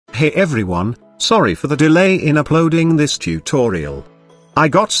Hey everyone, sorry for the delay in uploading this tutorial. I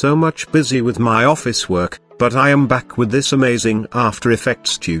got so much busy with my office work, but I am back with this amazing After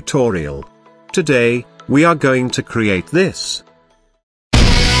Effects tutorial. Today, we are going to create this.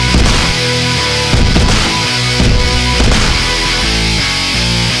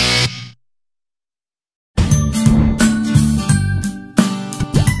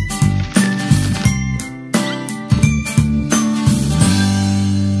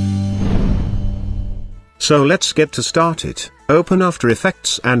 So let's get to start it. Open After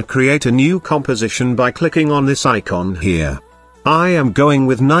Effects and create a new composition by clicking on this icon here. I am going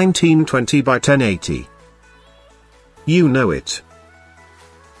with 1920 by 1080. You know it.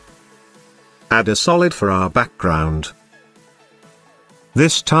 Add a solid for our background.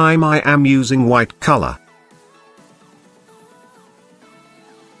 This time I am using white color.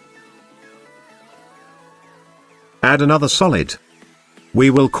 Add another solid. We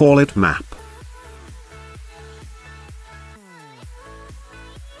will call it map.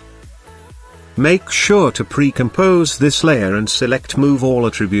 Make sure to pre-compose this layer and select Move All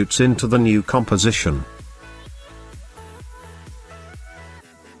Attributes into the new composition.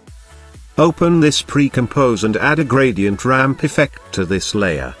 Open this pre-compose and add a gradient ramp effect to this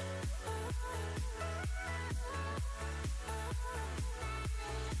layer.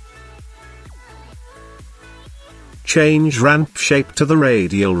 Change ramp shape to the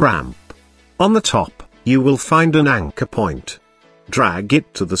radial ramp. On the top, you will find an anchor point. Drag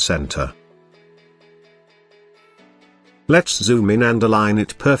it to the center. Let's zoom in and align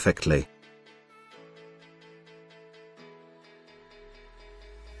it perfectly.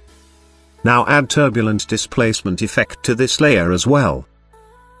 Now add turbulence displacement effect to this layer as well.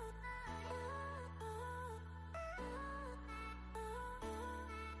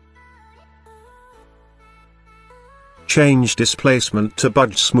 Change displacement to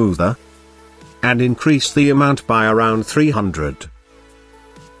budge smoother. And increase the amount by around 300.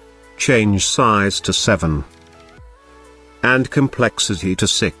 Change size to 7. And complexity to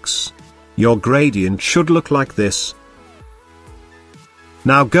 6. Your gradient should look like this.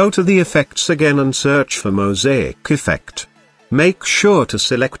 Now go to the effects again and search for mosaic effect. Make sure to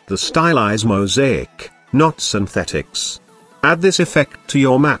select the stylize mosaic, not synthetics. Add this effect to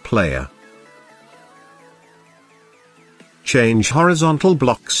your map layer. Change horizontal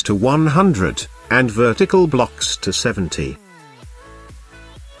blocks to 100, and vertical blocks to 70.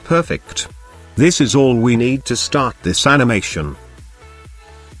 Perfect. This is all we need to start this animation.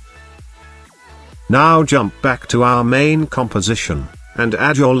 Now jump back to our main composition, and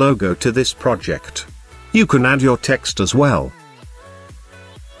add your logo to this project. You can add your text as well.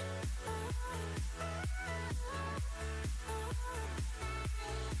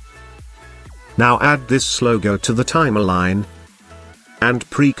 Now add this logo to the timeline, and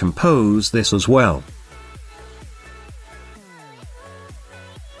pre-compose this as well.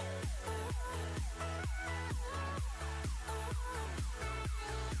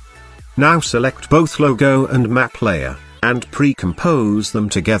 Now select both logo and map layer, and pre-compose them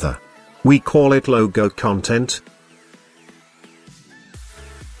together. We call it logo content.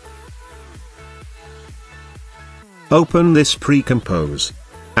 Open this pre-compose,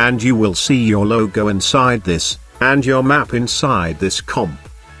 and you will see your logo inside this, and your map inside this comp.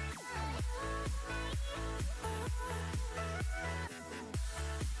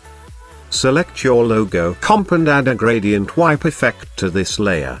 Select your logo comp and add a gradient wipe effect to this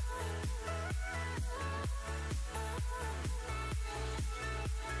layer.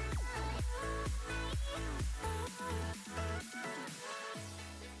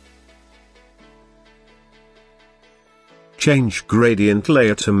 Change gradient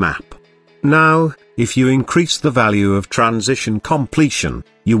layer to map. Now, if you increase the value of transition completion,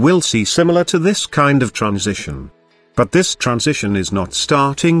 you will see similar to this kind of transition. But this transition is not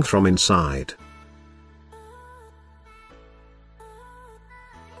starting from inside.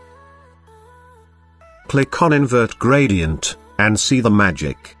 Click on Invert Gradient, and see the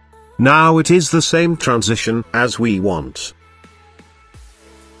magic. Now it is the same transition as we want.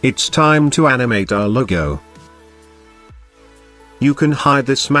 It's time to animate our logo. You can hide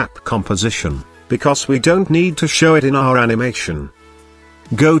this map composition, because we don't need to show it in our animation.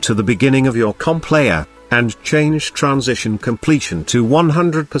 Go to the beginning of your comp layer, and change transition completion to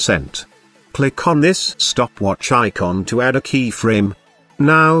 100%. Click on this stopwatch icon to add a keyframe.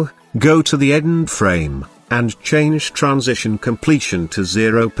 Now, go to the end frame, and change transition completion to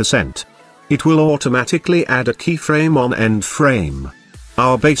 0%. It will automatically add a keyframe on end frame.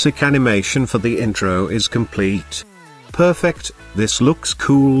 Our basic animation for the intro is complete. Perfect, this looks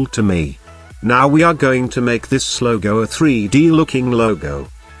cool to me. Now we are going to make this logo a 3D looking logo.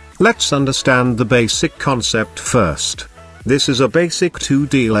 Let's understand the basic concept first. This is a basic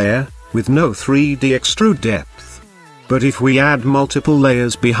 2D layer, with no 3D extrude depth. But if we add multiple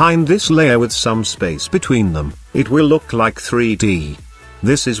layers behind this layer with some space between them, it will look like 3D.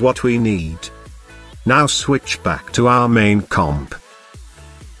 This is what we need. Now switch back to our main comp.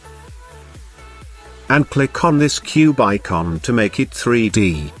 And click on this cube icon to make it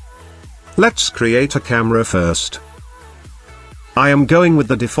 3D. Let's create a camera first. I am going with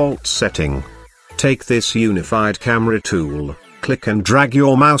the default setting. Take this unified camera tool, click and drag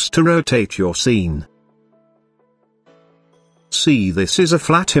your mouse to rotate your scene. See, this is a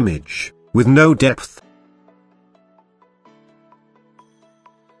flat image, with no depth.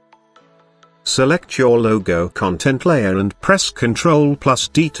 Select your logo content layer and press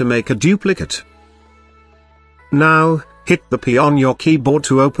Ctrl+D to make a duplicate. Now, hit the P on your keyboard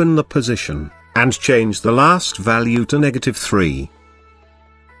to open the position, and change the last value to -3.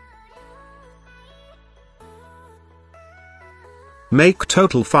 Make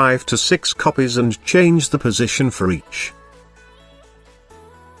total 5 to 6 copies and change the position for each.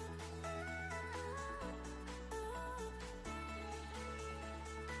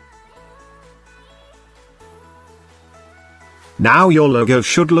 Now your logo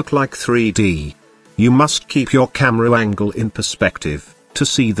should look like 3D. You must keep your camera angle in perspective, to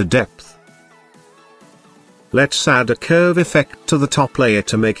see the depth. Let's add a curve effect to the top layer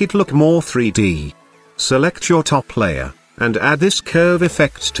to make it look more 3D. Select your top layer, and add this curve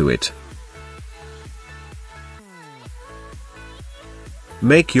effect to it.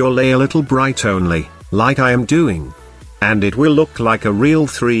 Make your layer little bright only, like I am doing. And it will look like a real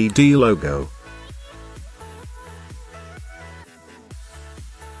 3D logo.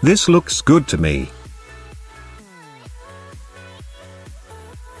 This looks good to me.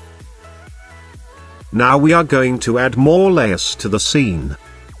 Now we are going to add more layers to the scene.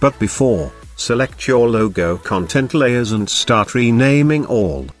 But before, select your logo content layers and start renaming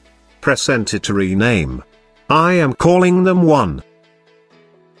all. Press Enter to rename. I am calling them 1.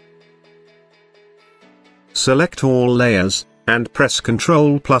 Select all layers, and press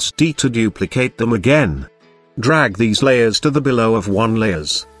Ctrl+D to duplicate them again. Drag these layers to the below of 1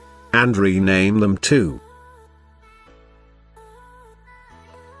 layers. And rename them 2.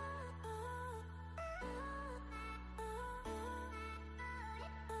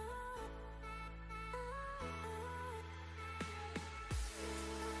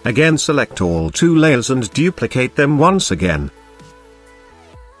 Again select all 2 layers and duplicate them once again.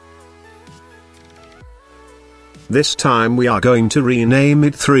 This time we are going to rename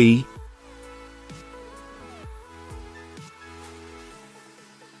it 3.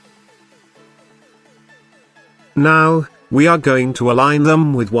 Now, we are going to align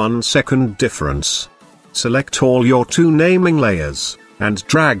them with 1 second difference. Select all your 2 naming layers, and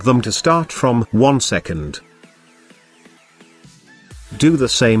drag them to start from 1 second. Do the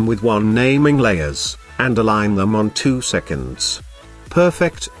same with 1 naming layers, and align them on 2 seconds.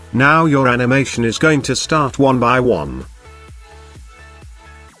 Perfect, now your animation is going to start one by one.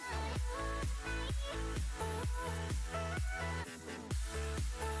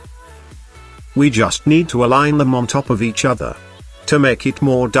 We just need to align them on top of each other, to make it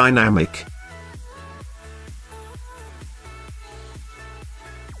more dynamic.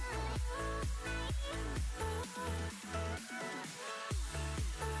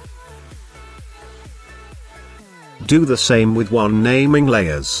 Do the same with 1 naming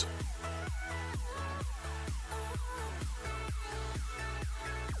layers.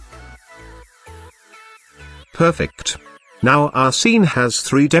 Perfect. Now our scene has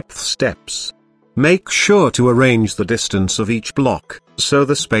 3 depth steps. Make sure to arrange the distance of each block, so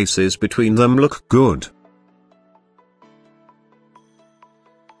the spaces between them look good.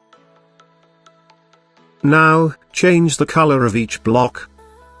 Now, change the color of each block.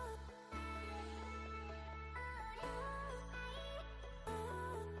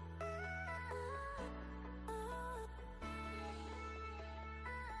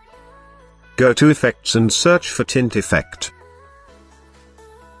 Go to Effects and search for Tint Effect.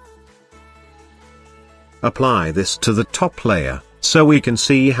 Apply this to the top layer, so we can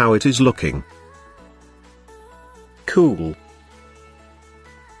see how it is looking. Cool.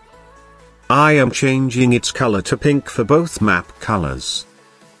 I am changing its color to pink for both map colors.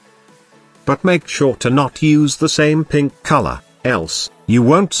 But make sure to not use the same pink color, else, you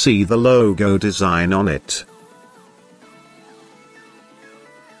won't see the logo design on it.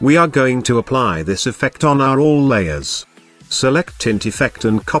 We are going to apply this effect on our all layers. Select Tint Effect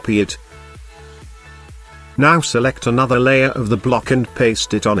and copy it. Now select another layer of the block and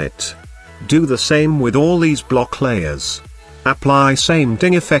paste it on it. Do the same with all these block layers. Apply same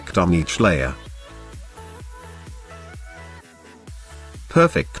thing effect on each layer.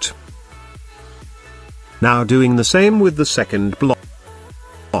 Perfect. Now doing the same with the second block,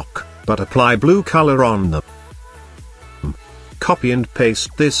 but apply blue color on them. Copy and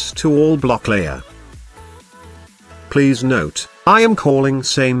paste this to all block layer. Please note, I am calling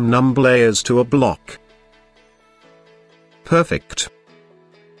same number layers to a block. Perfect.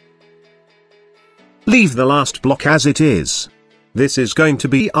 Leave the last block as it is. This is going to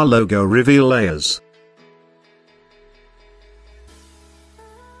be our logo reveal layers.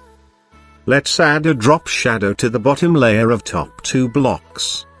 Let's add a drop shadow to the bottom layer of top two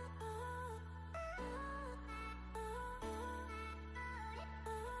blocks.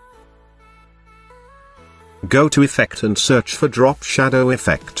 Go to Effect and search for Drop Shadow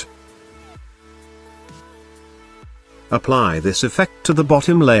Effect. Apply this effect to the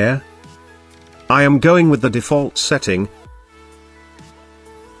bottom layer. I am going with the default setting.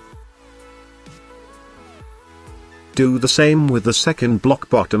 Do the same with the second block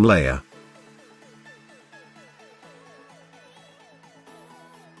bottom layer.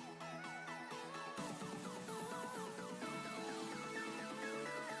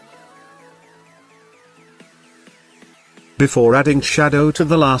 Before adding shadow to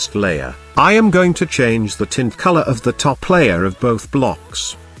the last layer, I am going to change the tint color of the top layer of both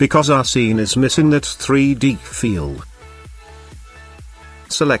blocks, because our scene is missing that 3D feel.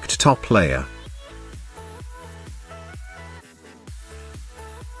 Select top layer.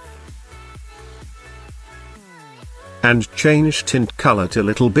 And change tint color to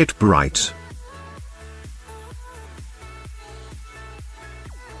little bit bright.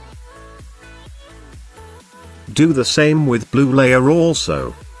 Do the same with blue layer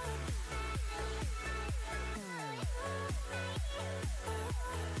also.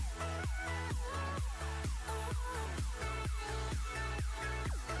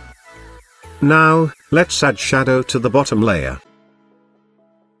 Now, let's add shadow to the bottom layer.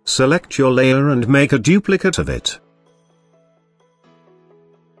 Select your layer and make a duplicate of it.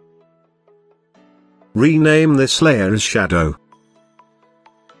 Rename this layer as shadow.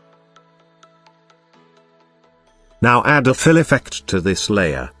 Now add a fill effect to this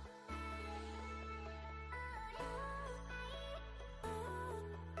layer.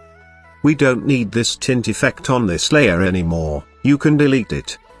 We don't need this tint effect on this layer anymore, you can delete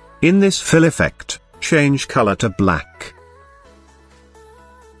it. In this fill effect, change color to black.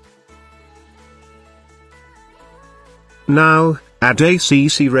 Now, add a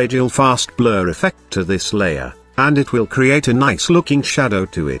CC radial fast blur effect to this layer, and it will create a nice looking shadow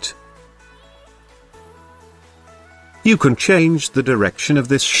to it. You can change the direction of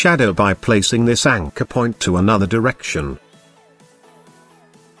this shadow by placing this anchor point to another direction.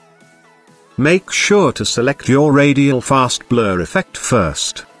 Make sure to select your radial fast blur effect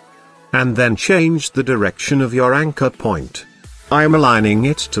first. And then change the direction of your anchor point. I am aligning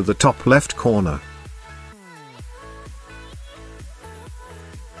it to the top left corner.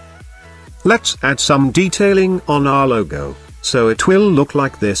 Let's add some detailing on our logo, so it will look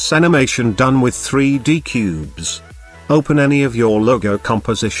like this animation done with 3D cubes. Open any of your logo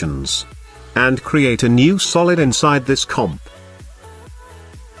compositions. And create a new solid inside this comp.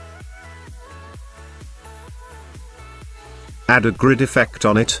 Add a grid effect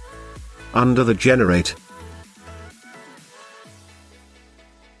on it. Under the generate.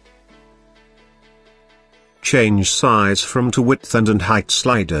 Change size from to width and height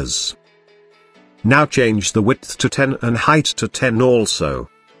sliders. Now change the width to 10 and height to 10 also.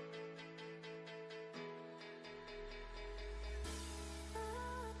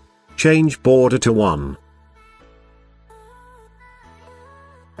 Change border to 1.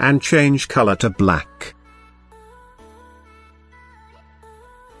 And change color to black.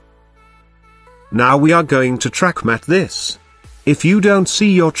 Now we are going to track matte this. If you don't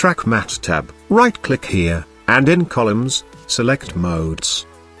see your track matte tab, right click here, and in columns, select modes.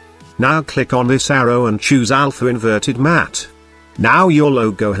 Now click on this arrow and choose alpha inverted matte. Now your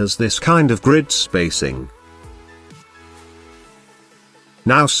logo has this kind of grid spacing.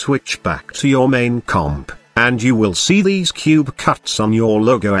 Now switch back to your main comp, and you will see these cube cuts on your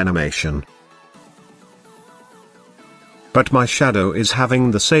logo animation. But my shadow is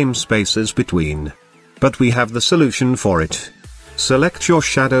having the same spaces between. But we have the solution for it. Select your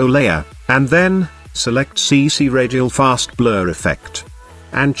shadow layer, and then, select CC Radial Fast Blur Effect.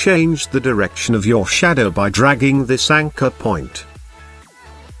 And change the direction of your shadow by dragging this anchor point.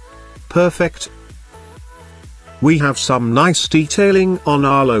 Perfect. We have some nice detailing on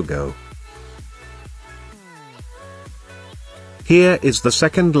our logo. Here is the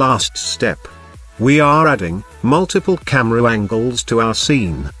second last step. We are adding multiple camera angles to our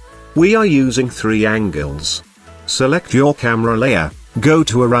scene. We are using 3 angles. Select your camera layer, go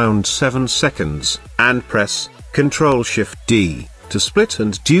to around 7 seconds, and press Ctrl-Shift-D to split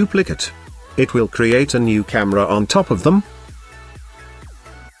and duplicate. It will create a new camera on top of them.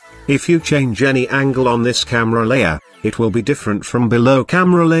 If you change any angle on this camera layer, it will be different from below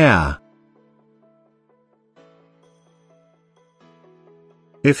camera layer.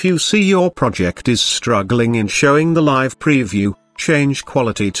 If you see your project is struggling in showing the live preview, change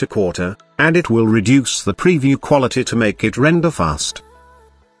quality to quarter, and it will reduce the preview quality to make it render fast.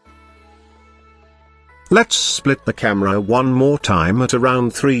 Let's split the camera one more time at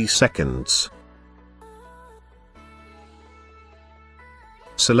around 3 seconds.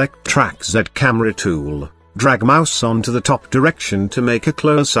 Select Track Z camera tool, drag mouse onto the top direction to make a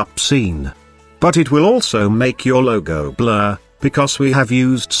close-up scene. But it will also make your logo blur, because we have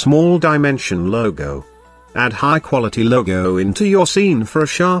used small dimension logo. Add high quality logo into your scene for a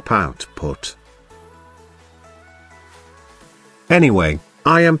sharp output. Anyway,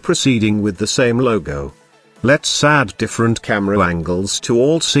 I am proceeding with the same logo. Let's add different camera angles to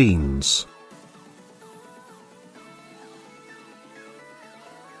all scenes.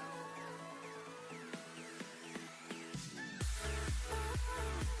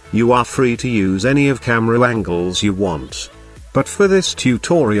 You are free to use any of camera angles you want. But for this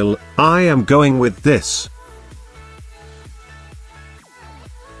tutorial, I am going with this.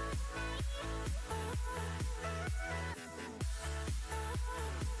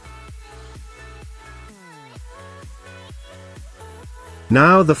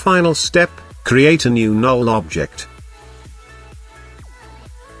 Now the final step, create a new null object.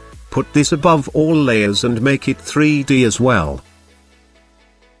 Put this above all layers and make it 3D as well.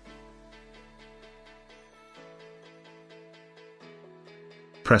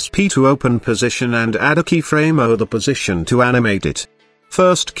 Press P to open position and add a keyframe over the position to animate it.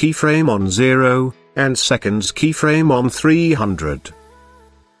 First keyframe on 0, and second keyframe on 300.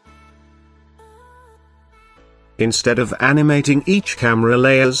 Instead of animating each camera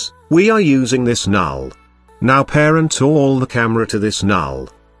layers, we are using this null. Now parent all the camera to this null.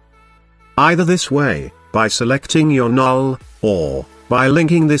 Either this way, by selecting your null, or by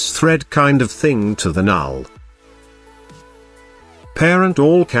linking this thread kind of thing to the null. Parent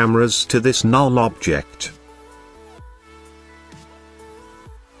all cameras to this null object.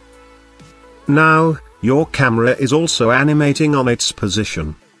 Now, your camera is also animating on its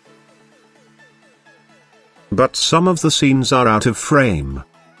position. But some of the scenes are out of frame.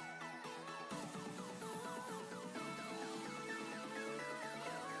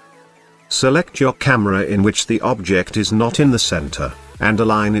 Select your camera in which the object is not in the center, and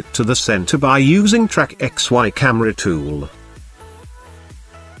align it to the center by using Track XY camera tool.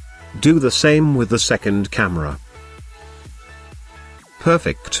 Do the same with the second camera.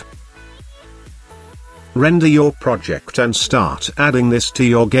 Perfect. Render your project and start adding this to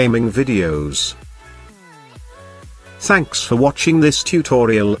your gaming videos. Thanks for watching this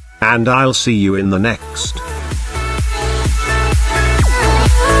tutorial, and I'll see you in the next.